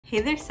Hey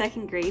there,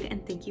 second grade,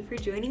 and thank you for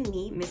joining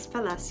me, Ms.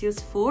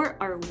 Palacios, for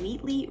our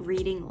weekly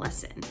reading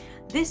lesson.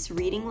 This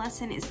reading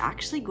lesson is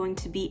actually going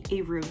to be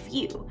a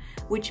review,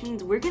 which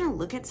means we're going to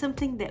look at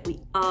something that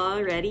we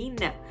already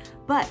know.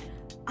 But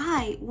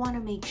I want to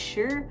make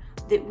sure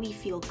that we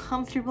feel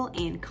comfortable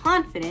and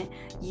confident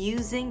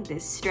using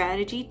this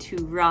strategy to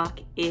rock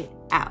it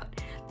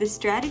out. The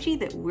strategy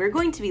that we're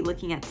going to be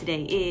looking at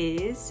today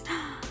is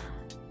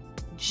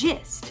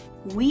gist.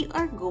 We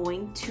are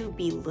going to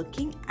be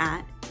looking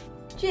at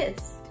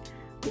gist.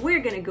 We're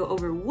going to go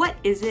over what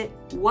is it,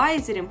 why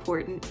is it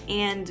important,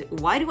 and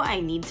why do I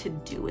need to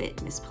do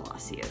it, Ms.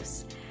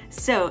 Palacios?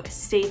 So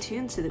stay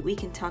tuned so that we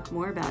can talk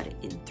more about it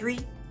in 3,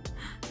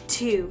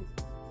 2,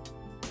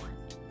 1.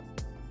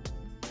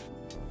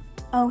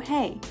 Oh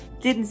hey,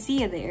 didn't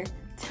see you there.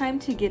 Time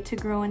to get to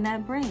growing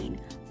that brain.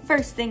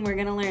 First thing we're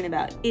going to learn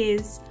about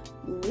is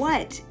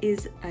what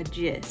is a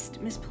gist?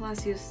 Ms.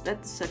 Palacios,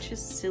 that's such a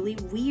silly,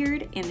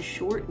 weird, and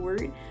short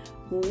word.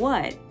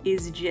 What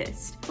is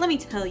gist? Let me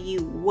tell you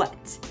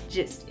what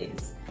gist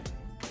is.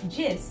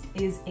 Gist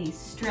is a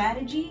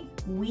strategy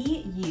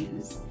we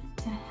use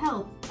to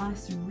help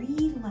us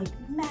read like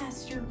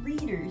master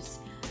readers.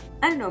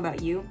 I don't know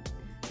about you,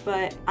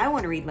 but I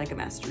want to read like a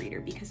master reader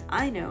because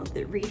I know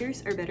that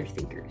readers are better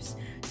thinkers.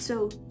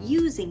 So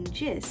using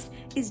gist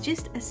is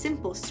just a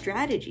simple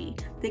strategy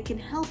that can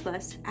help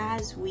us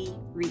as we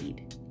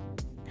read.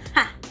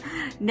 Ha!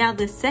 Now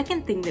the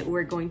second thing that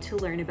we're going to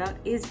learn about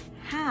is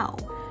how.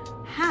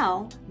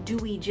 How do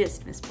we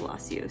gist, Ms.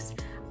 Palacios?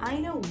 I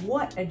know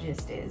what a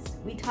gist is.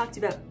 We talked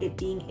about it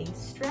being a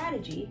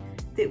strategy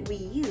that we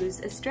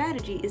use. A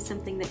strategy is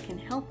something that can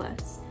help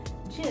us.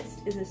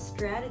 Gist is a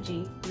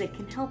strategy that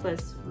can help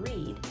us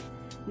read.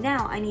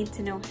 Now I need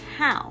to know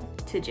how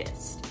to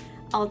gist.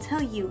 I'll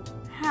tell you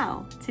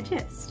how to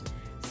gist.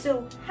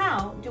 So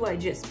how do I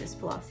gist, Ms.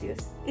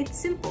 Palacios? It's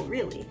simple,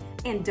 really.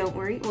 And don't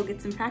worry, we'll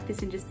get some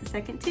practice in just a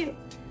second too.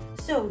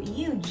 So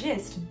you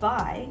gist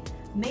by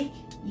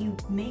you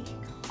make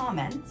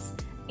comments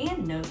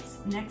and notes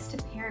next to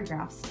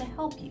paragraphs to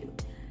help you.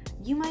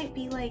 You might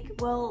be like,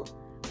 well,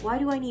 why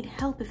do I need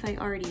help if I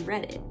already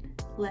read it?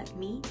 Let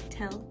me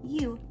tell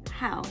you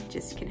how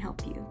gist can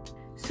help you.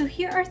 So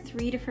here are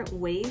 3 different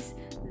ways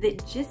that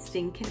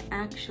gisting can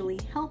actually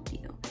help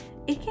you.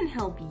 It can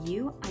help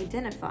you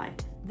identify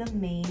the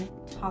main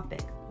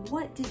topic.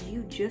 What did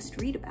you just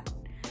read about?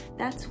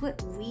 That's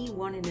what we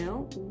want to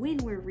know when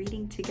we're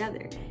reading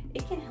together.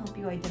 It can help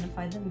you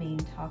identify the main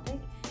topic.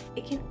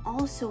 It can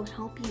also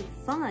help you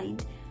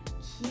find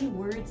key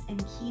words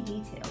and key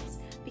details.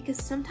 Because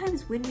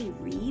sometimes when we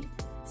read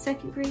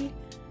second grade,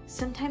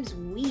 sometimes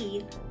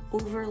we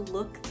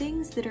overlook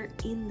things that are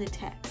in the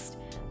text.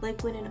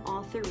 Like when an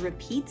author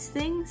repeats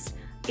things,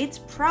 it's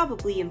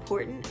probably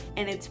important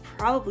and it's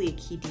probably a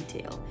key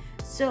detail.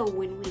 So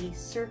when we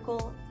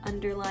circle,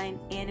 underline,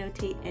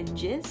 annotate, and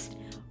gist,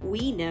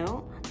 we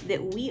know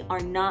that we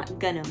are not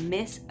gonna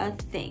miss a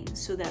thing.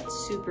 So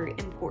that's super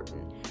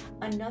important.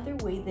 Another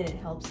way that it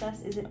helps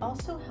us is it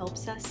also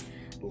helps us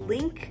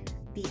link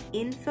the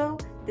info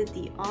that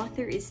the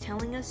author is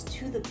telling us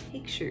to the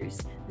pictures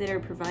that are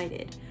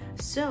provided.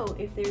 So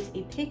if there's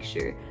a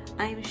picture,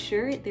 I'm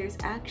sure there's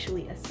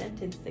actually a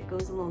sentence that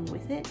goes along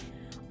with it.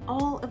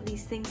 All of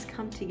these things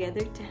come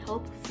together to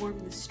help form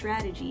the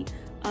strategy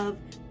of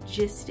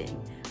gisting.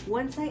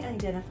 Once I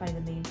identify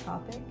the main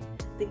topic,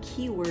 the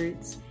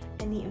keywords,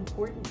 and the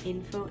important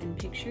info and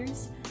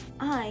pictures,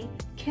 I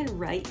can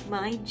write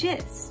my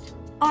gist.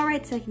 All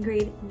right, second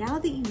grade, now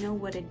that you know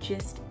what a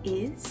gist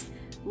is,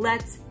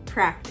 let's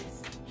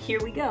practice. Here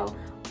we go.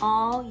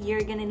 All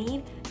you're gonna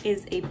need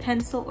is a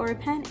pencil or a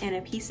pen and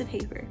a piece of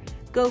paper.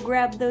 Go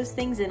grab those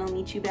things and I'll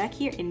meet you back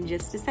here in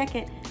just a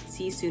second.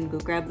 See you soon. Go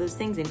grab those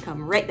things and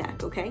come right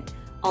back, okay?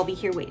 I'll be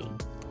here waiting.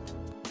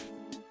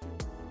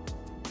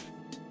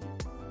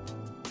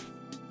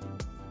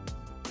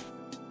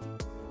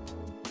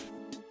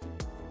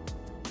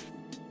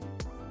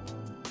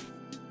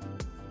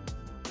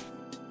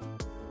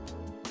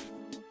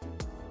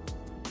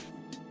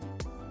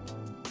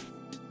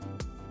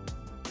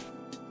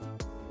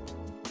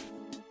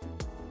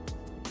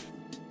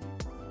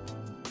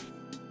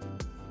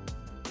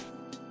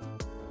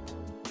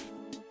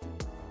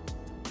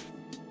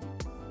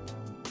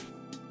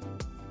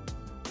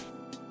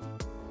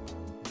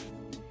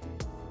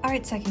 All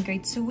right, second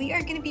grade, so we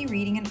are going to be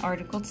reading an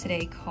article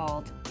today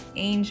called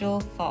Angel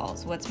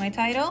Falls. What's my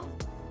title?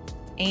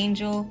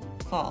 Angel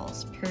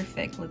Falls.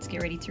 Perfect. Let's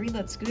get ready to read.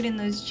 Let's scoot in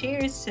those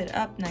chairs, sit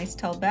up, nice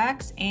tall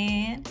backs,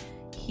 and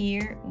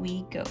here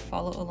we go.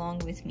 Follow along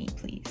with me,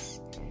 please.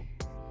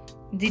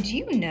 Did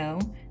you know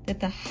that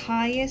the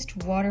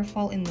highest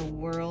waterfall in the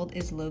world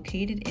is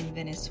located in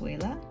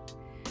Venezuela?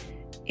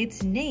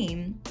 Its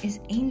name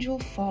is Angel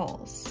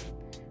Falls.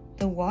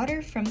 The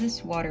water from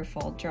this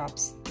waterfall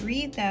drops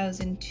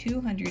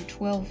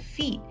 3,212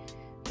 feet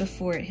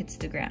before it hits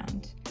the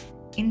ground.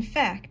 In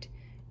fact,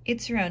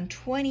 it's around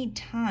 20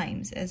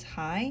 times as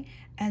high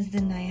as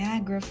the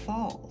Niagara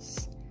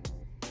Falls.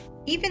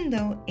 Even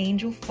though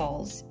Angel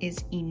Falls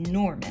is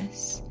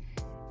enormous,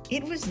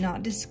 it was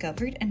not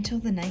discovered until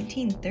the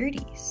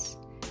 1930s.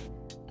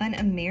 An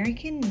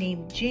American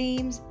named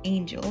James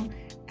Angel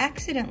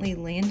accidentally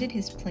landed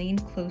his plane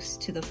close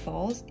to the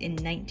falls in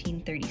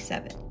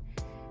 1937.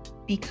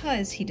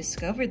 Because he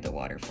discovered the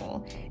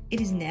waterfall, it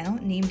is now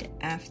named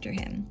after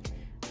him.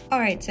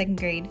 Alright, second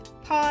grade,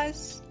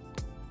 pause.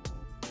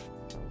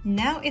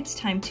 Now it's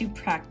time to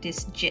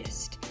practice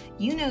gist.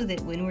 You know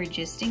that when we're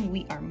gisting,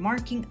 we are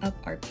marking up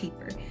our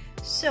paper.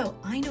 So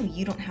I know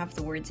you don't have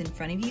the words in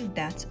front of you,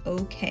 that's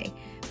okay.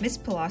 Ms.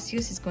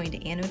 Palacios is going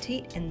to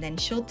annotate and then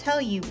she'll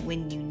tell you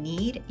when you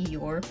need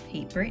your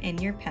paper and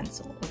your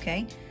pencil,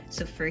 okay?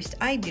 So first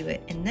I do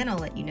it and then I'll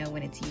let you know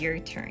when it's your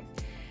turn.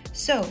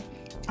 So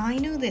I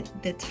know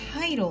that the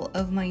title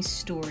of my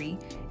story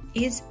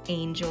is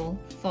Angel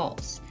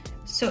Falls.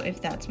 So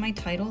if that's my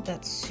title,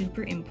 that's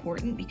super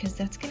important because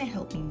that's gonna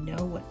help me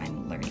know what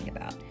I'm learning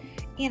about.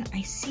 And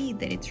I see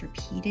that it's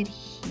repeated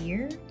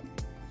here,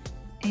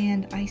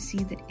 and I see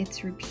that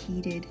it's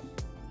repeated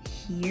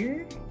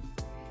here,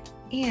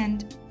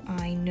 and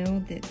I know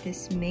that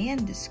this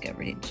man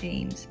discovered it,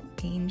 James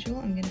Angel.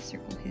 I'm gonna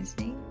circle his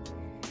name.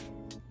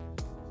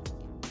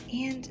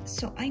 And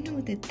so I know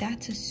that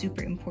that's a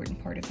super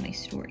important part of my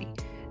story.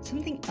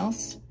 Something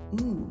else,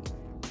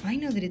 I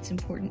know that it's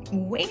important.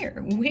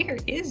 Where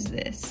is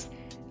this?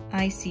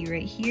 I see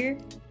right here,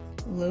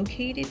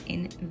 located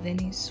in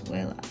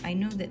Venezuela. I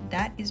know that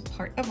that is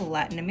part of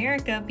Latin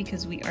America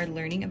because we are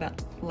learning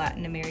about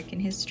Latin American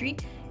history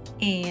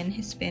and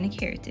Hispanic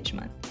Heritage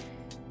Month.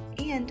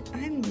 And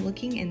I'm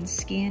looking and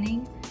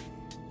scanning.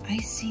 I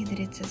see that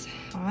it's as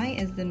high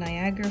as the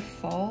Niagara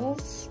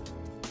Falls.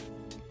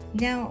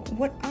 Now,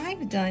 what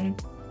I've done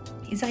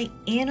is I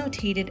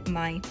annotated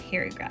my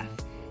paragraph.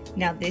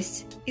 Now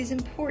this is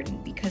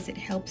important because it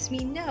helps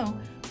me know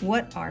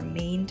what our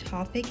main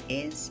topic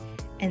is,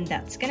 and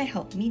that's gonna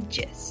help me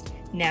gist.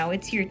 Now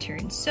it's your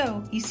turn.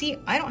 So you see,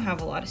 I don't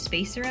have a lot of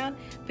space around,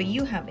 but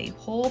you have a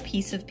whole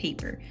piece of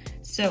paper.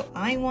 So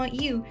I want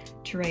you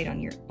to write on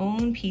your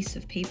own piece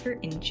of paper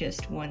in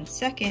just 1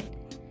 second.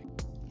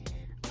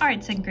 All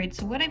right, second grade,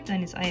 so what I've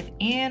done is I have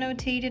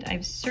annotated,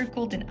 I've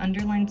circled and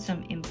underlined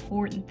some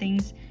important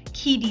things,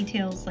 key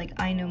details, like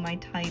I know my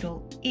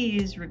title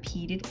is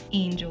repeated,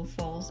 Angel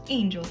Falls,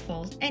 Angel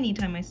Falls.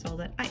 Anytime I saw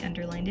that, I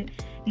underlined it.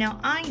 Now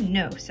I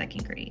know,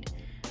 second grade,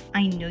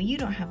 I know you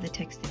don't have the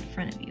text in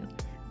front of you,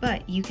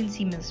 but you can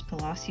see Ms.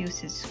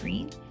 Palacios'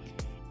 screen.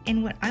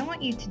 And what I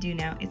want you to do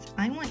now is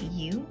I want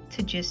you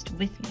to gist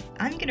with me.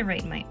 I'm gonna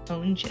write my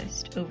own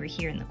gist over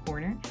here in the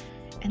corner.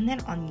 And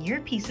then on your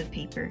piece of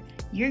paper,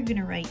 you're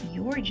gonna write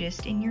your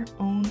gist in your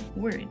own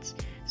words.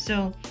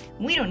 So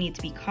we don't need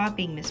to be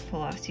copying Ms.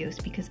 Palacios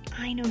because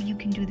I know you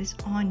can do this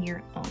on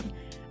your own.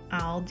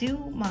 I'll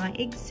do my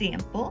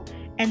example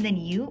and then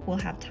you will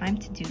have time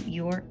to do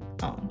your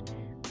own.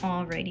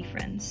 Alrighty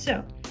friends,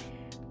 so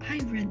I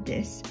read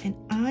this and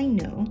I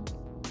know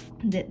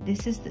that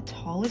this is the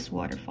tallest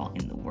waterfall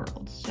in the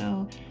world.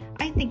 So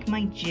I think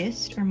my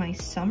gist or my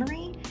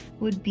summary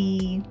would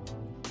be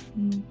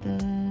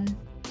the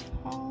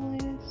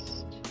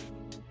tallest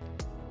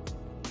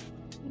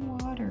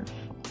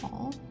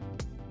waterfall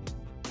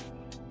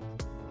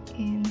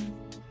in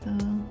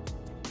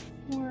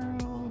the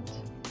world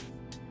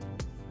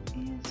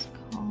is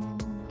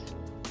called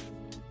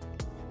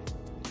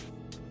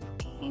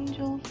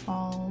Angel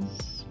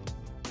Falls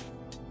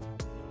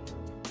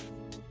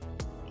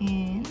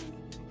in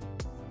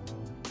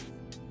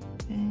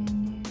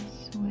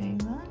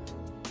Venezuela,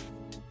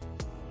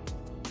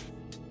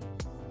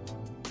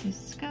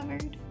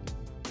 discovered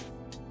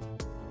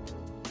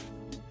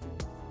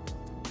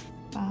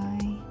by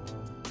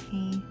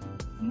a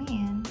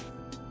man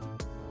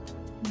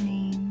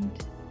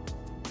named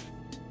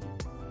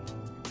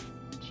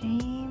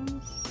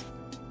James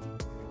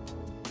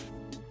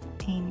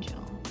Angel.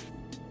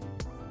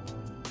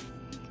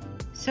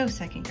 So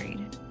second grade,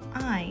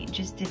 I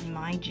just did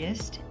my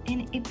gist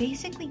and it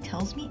basically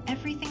tells me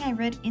everything I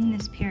read in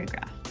this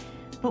paragraph.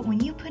 But when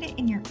you put it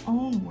in your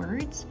own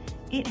words,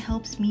 it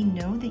helps me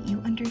know that you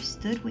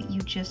understood what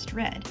you just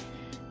read.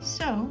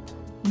 So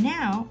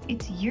now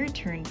it's your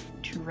turn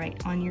to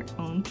write on your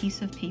own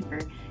piece of paper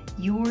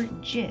your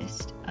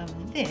gist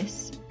of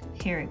this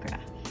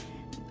paragraph.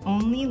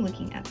 Only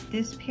looking at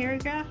this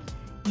paragraph,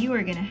 you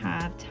are gonna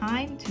have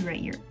time to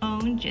write your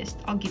own gist.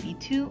 I'll give you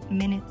 2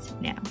 minutes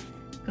now.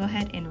 Go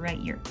ahead and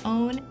write your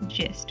own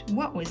gist.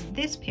 What was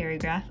this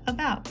paragraph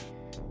about?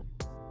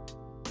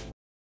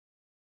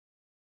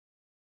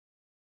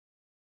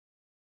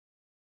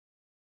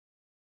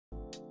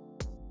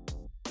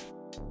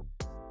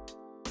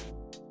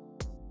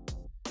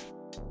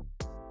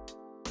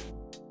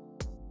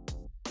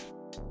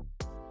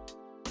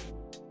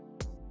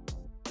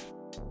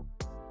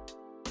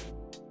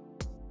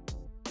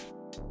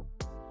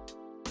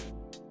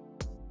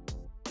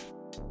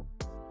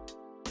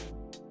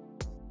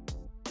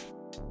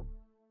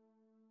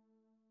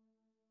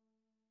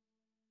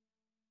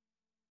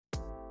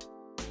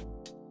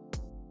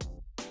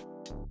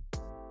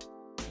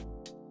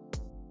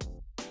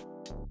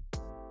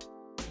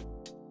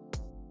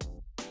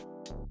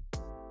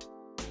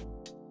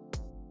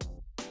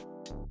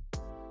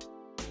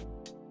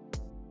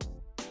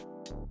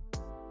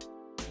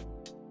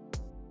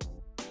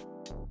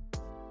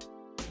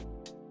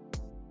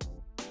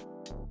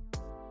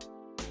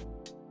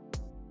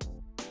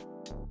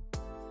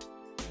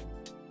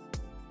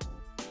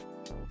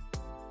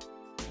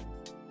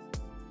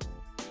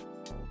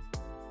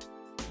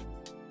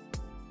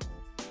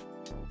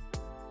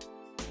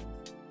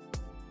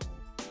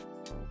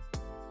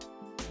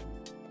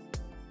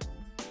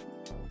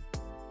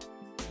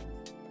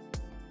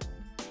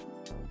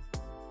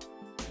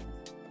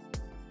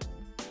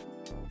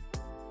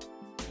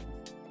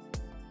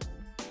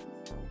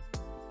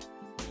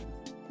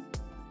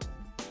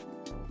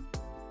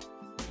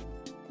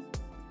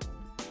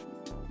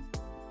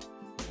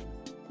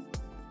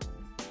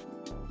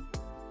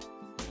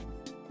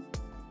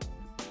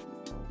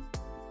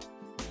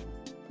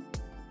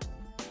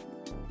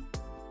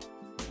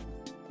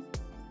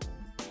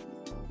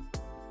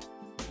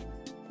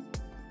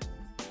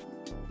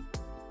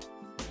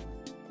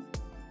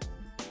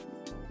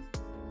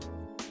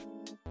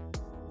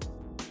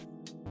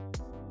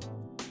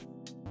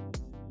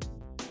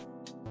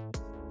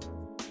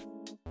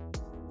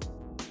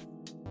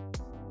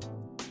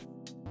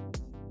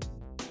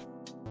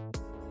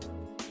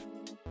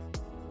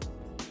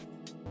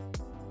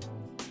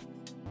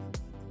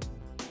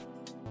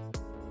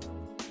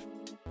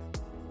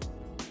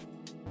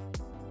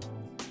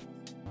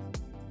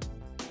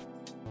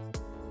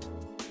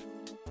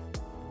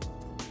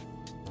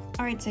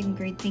 Alright, second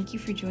grade, thank you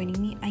for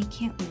joining me. I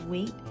can't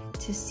wait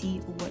to see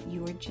what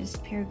your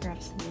gist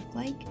paragraphs look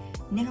like.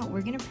 Now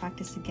we're going to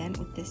practice again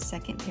with this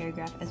second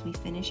paragraph as we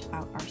finish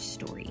out our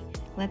story.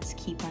 Let's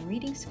keep on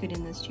reading, scoot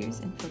in those chairs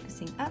and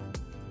focusing up,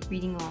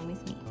 reading along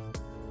with me.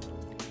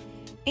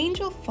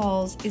 Angel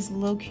Falls is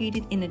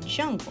located in a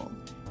jungle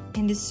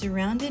and is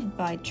surrounded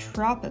by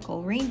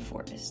tropical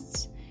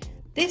rainforests.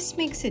 This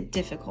makes it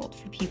difficult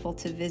for people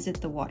to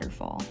visit the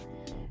waterfall.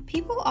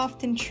 People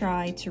often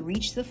try to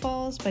reach the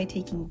falls by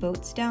taking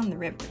boats down the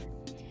river.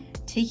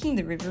 Taking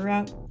the river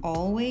route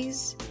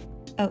allows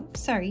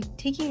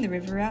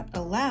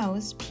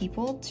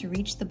people to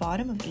reach the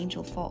bottom of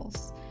Angel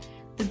Falls.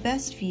 The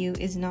best view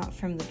is not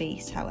from the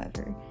base,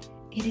 however.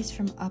 It is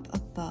from up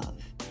above.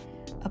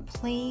 A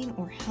plane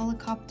or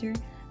helicopter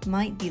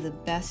might be the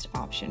best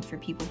option for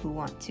people who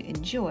want to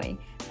enjoy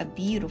a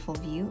beautiful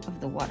view of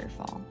the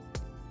waterfall.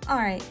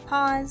 Alright,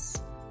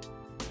 pause.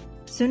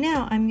 So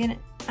now I'm gonna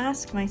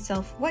ask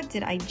myself, what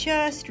did I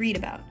just read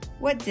about?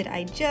 What did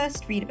I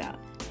just read about?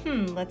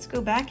 Let's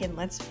go back and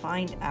let's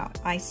find out.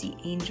 I see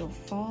Angel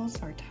Falls,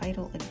 our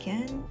title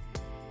again.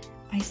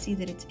 I see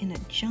that it's in a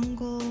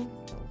jungle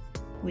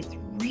with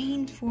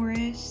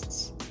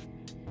rainforests.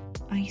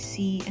 I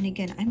see, and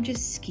again, I'm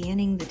just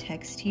scanning the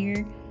text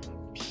here.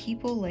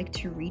 People like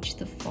to reach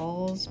the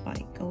falls by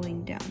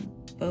going down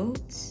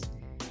boats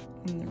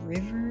on the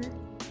river.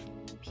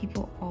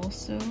 People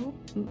also,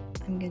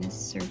 I'm gonna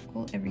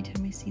circle every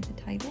time I see the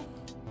title.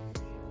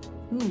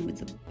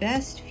 The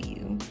best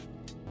view,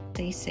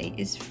 they say,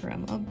 is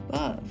from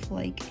above,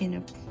 like in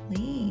a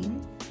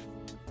plane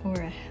or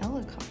a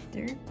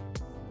helicopter.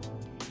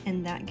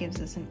 And that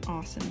gives us an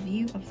awesome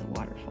view of the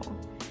waterfall.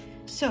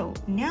 So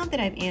now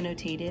that I've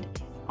annotated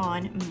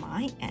on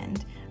my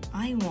end,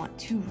 I want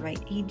to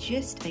write a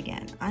gist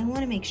again. I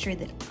want to make sure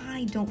that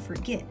I don't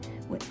forget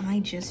what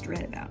I just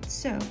read about.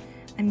 So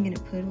I'm going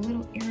to put a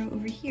little arrow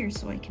over here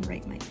so I can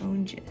write my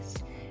own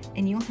gist.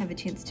 And you'll have a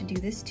chance to do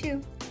this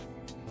too.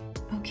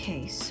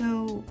 Okay,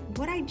 so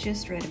what I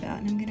just read about,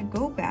 and I'm going to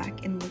go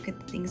back and look at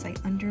the things I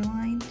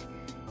underlined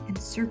and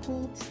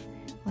circled,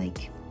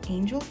 like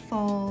Angel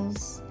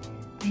Falls.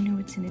 I know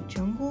it's in a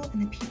jungle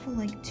and the people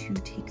like to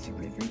take the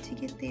river to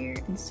get there,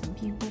 and some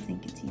people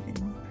think it's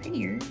even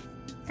prettier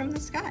from the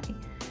sky.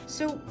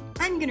 So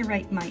I'm going to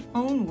write my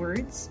own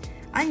words.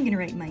 I'm going to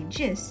write my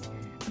gist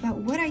about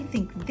what I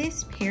think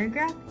this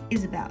paragraph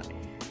is about.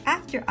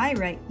 After I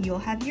write, you'll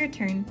have your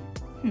turn.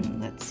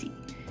 Let's see.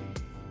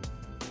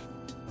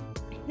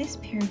 This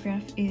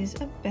paragraph is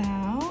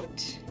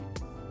about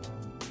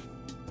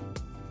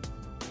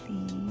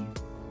the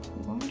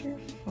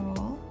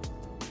waterfall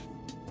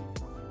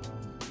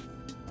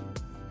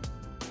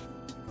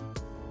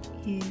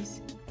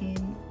is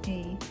in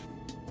a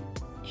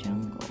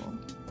jungle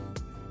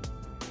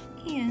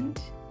and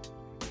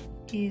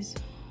is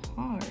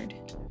hard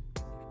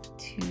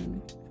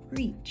to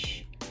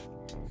reach.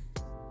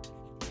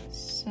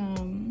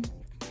 Some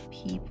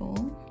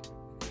people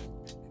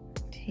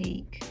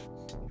take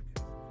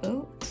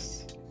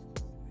boats,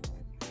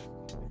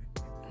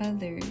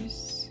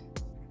 others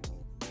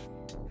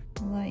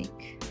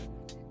like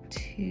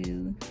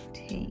to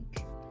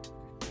take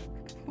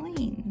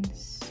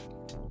planes.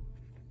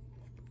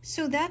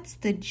 So that's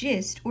the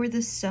gist or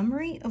the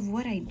summary of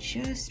what I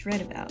just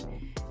read about.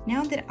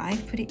 Now that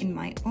I've put it in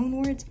my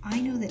own words, I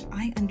know that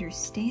I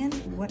understand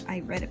what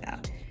I read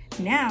about.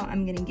 Now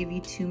I'm going to give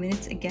you 2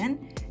 minutes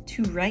again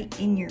to write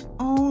in your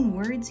own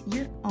words,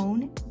 your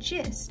own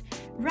gist.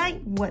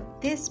 Write what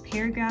this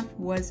paragraph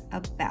was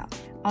about.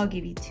 I'll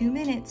give you 2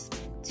 minutes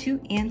to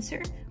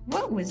answer.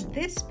 What was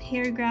this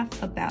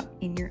paragraph about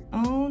in your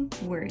own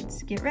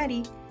words? Get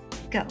ready,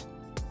 go.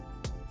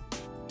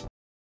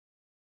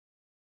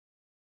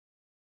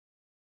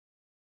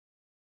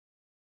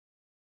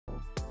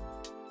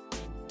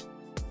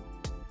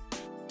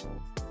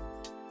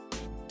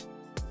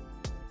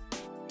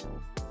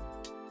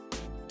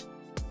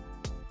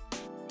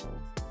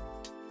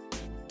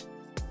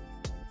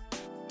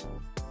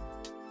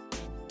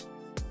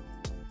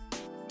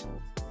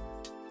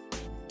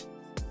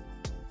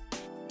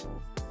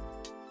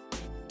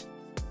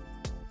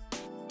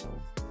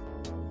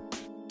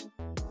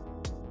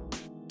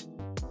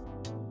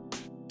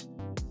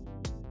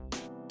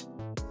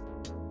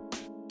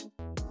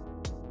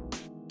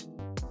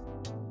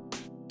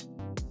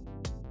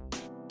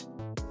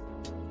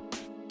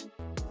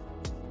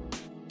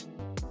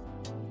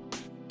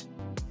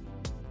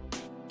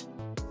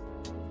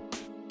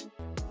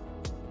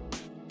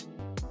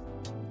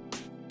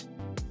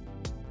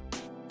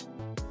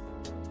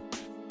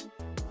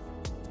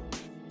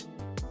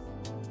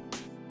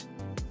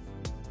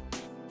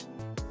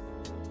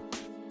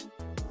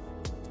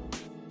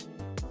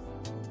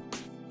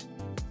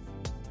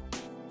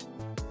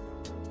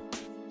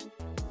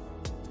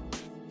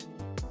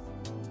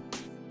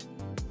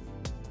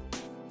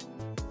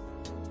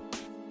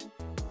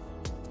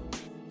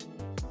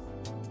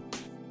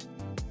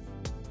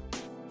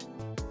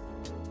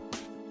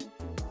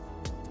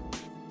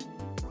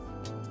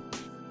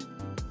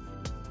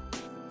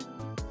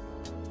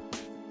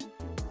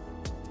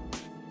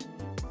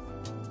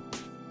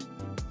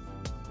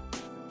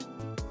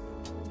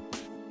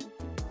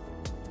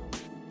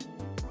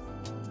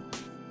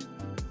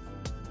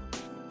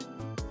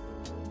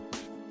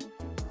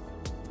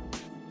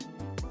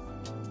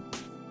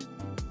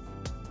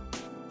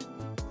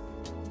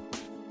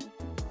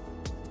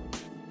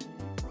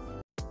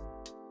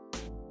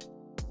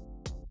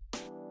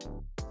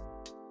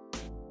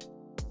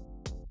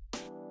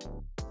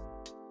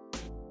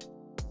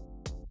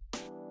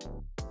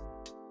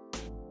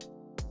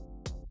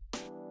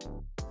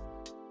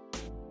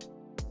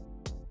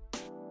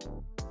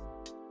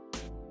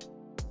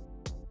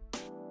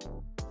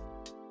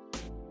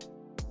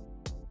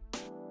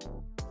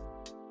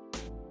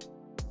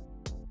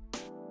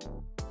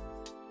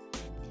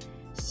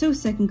 So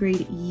second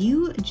grade,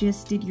 you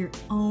just did your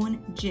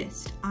own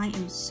gist. I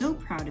am so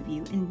proud of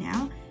you, and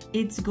now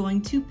it's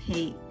going to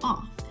pay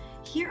off.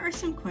 Here are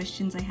some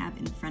questions I have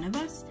in front of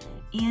us,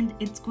 and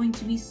it's going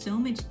to be so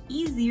much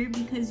easier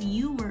because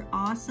you were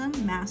awesome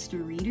master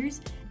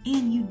readers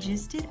and you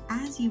gisted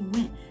as you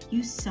went.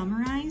 You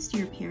summarized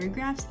your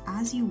paragraphs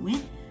as you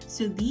went,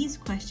 so these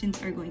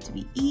questions are going to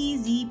be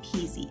easy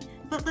peasy,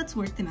 but let's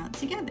work them out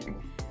together.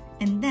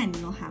 And then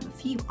you'll have a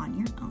few on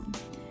your own.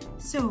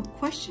 So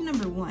question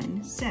number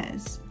 1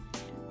 says,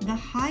 the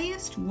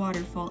highest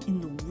waterfall in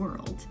the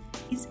world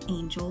is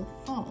Angel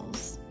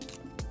Falls.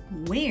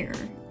 Where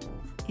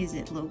is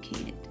it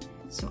located?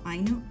 So I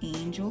know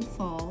Angel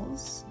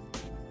Falls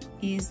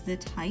is the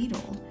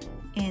title,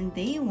 and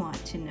they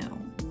want to know,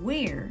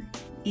 where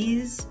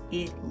is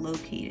it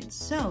located?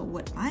 So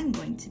what I'm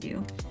going to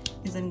do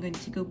is I'm going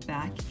to go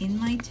back in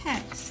my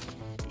text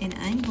and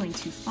I'm going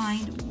to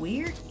find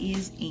where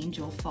is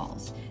Angel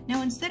Falls.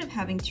 Now instead of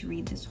having to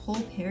read this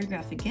whole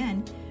paragraph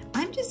again,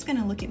 I'm just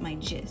gonna look at my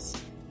gist.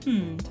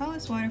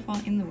 Tallest waterfall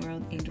in the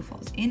world, Angel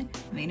Falls in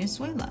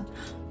Venezuela.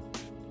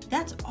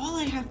 That's all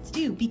I have to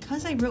do.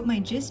 Because I wrote my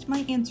gist,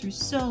 my answer's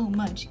so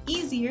much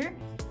easier,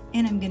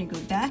 and I'm gonna go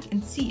back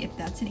and see if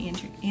that's an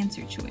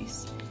answer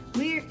choice.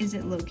 Where is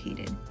it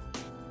located?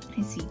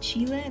 I see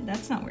Chile,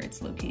 that's not where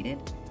it's located.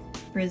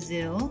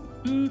 Brazil,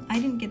 I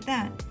didn't get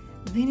that.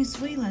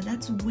 Venezuela,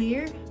 that's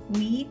where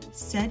we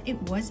said it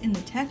was in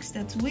the text.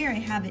 That's where I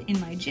have it in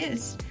my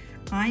gist.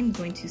 I'm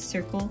going to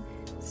circle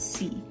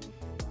C.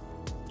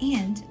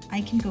 And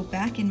I can go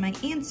back in my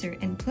answer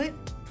and put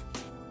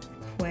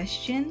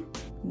question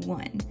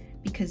 1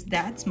 because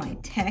that's my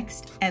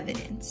text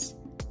evidence.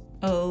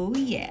 Oh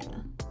yeah.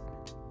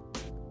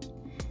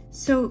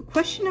 So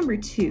question number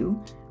 2,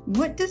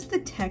 what does the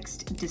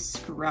text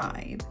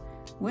describe?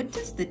 What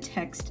does the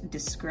text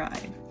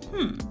describe?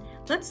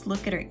 Let's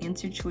look at our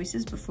answer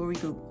choices before we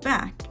go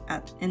back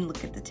and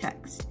look at the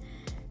text.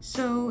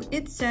 So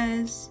it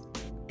says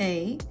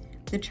A,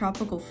 the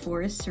tropical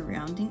forest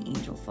surrounding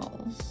Angel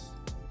Falls.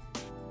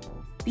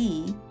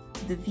 B,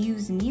 the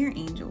views near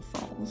Angel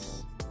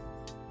Falls.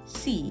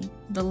 C,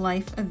 the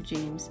life of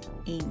James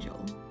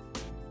Angel.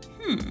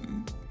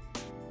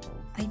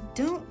 I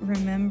don't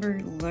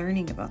remember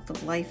learning about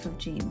the life of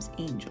James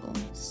Angel,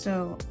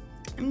 so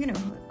I'm gonna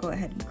go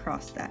ahead and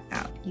cross that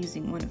out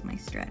using one of my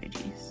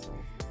strategies.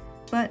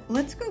 But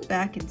let's go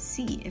back and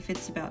see if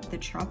it's about the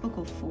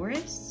tropical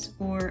forests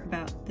or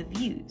about the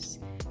views.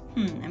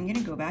 I'm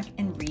gonna go back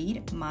and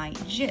read my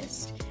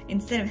gist.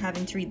 Instead of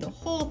having to read the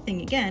whole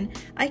thing again,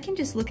 I can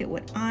just look at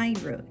what I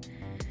wrote.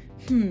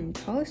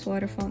 Tallest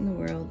waterfall in the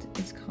world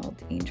is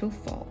called Angel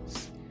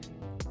Falls.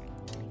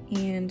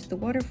 And the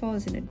waterfall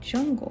is in a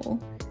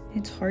jungle.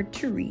 It's hard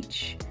to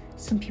reach.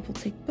 Some people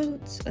take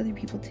boats, other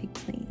people take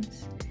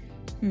planes.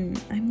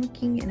 I'm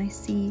looking and I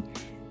see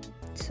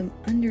some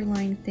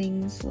underlined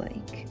things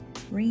like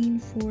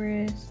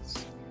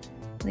rainforests,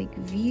 like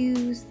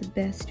views, the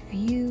best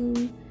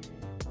view.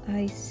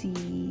 I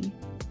see,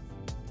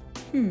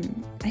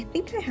 I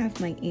think I have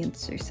my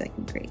answer,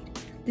 second grade.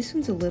 This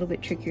one's a little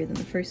bit trickier than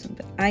the first one,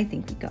 but I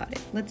think we got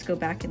it. Let's go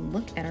back and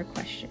look at our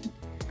question.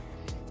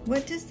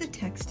 What does the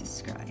text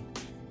describe?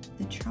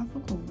 The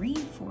tropical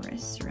rainforest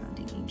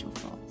surrounding Angel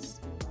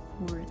Falls,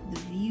 or the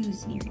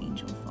views near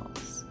Angel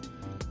Falls?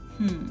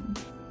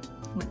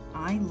 When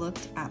I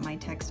looked at my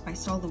text, I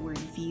saw the word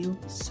view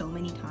so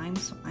many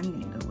times, so I'm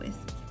gonna go with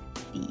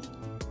B.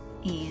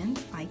 And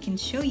I can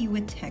show you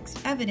with text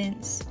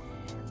evidence.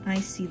 I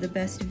see the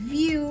best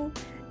view,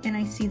 and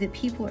I see that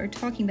people are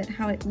talking about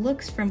how it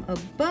looks from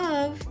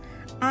above.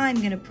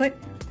 I'm gonna put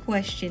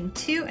question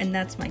 2, and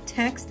that's my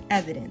text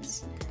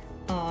evidence.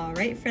 All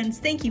right, friends,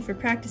 thank you for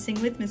practicing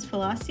with Ms.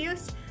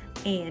 Palacios,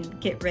 and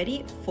get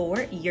ready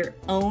for your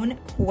own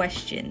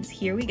questions.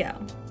 Here we go.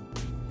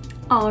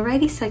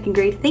 Alrighty, second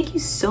grade, thank you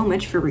so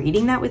much for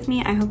reading that with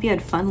me. I hope you had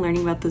fun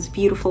learning about those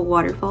beautiful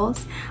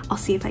waterfalls. I'll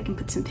see if I can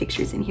put some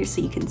pictures in here so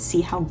you can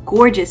see how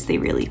gorgeous they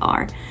really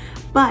are.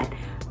 But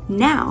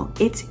now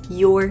it's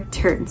your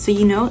turn. So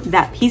you know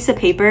that piece of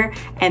paper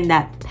and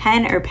that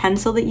pen or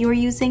pencil that you were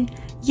using?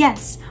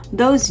 Yes,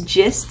 those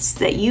gists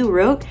that you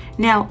wrote,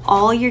 now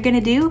all you're gonna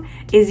do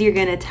is you're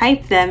gonna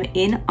type them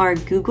in our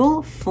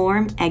Google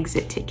Form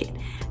exit ticket.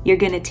 You're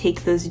gonna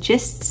take those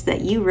gists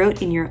that you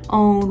wrote in your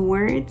own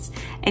words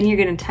and you're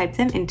gonna type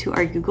them into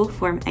our Google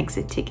Form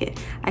exit ticket.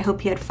 I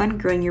hope you had fun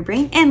growing your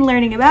brain and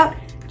learning about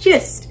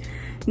gist.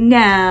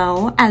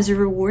 Now, as a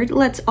reward,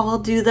 let's all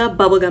do the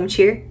bubblegum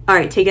cheer. All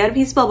right, take out a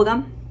piece of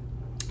bubblegum,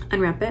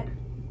 unwrap it,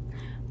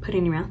 put it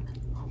in your mouth.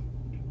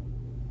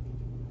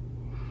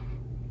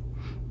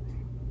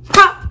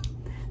 Pop!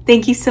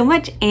 Thank you so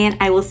much, and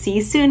I will see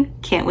you soon.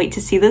 Can't wait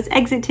to see those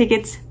exit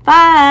tickets.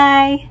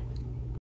 Bye!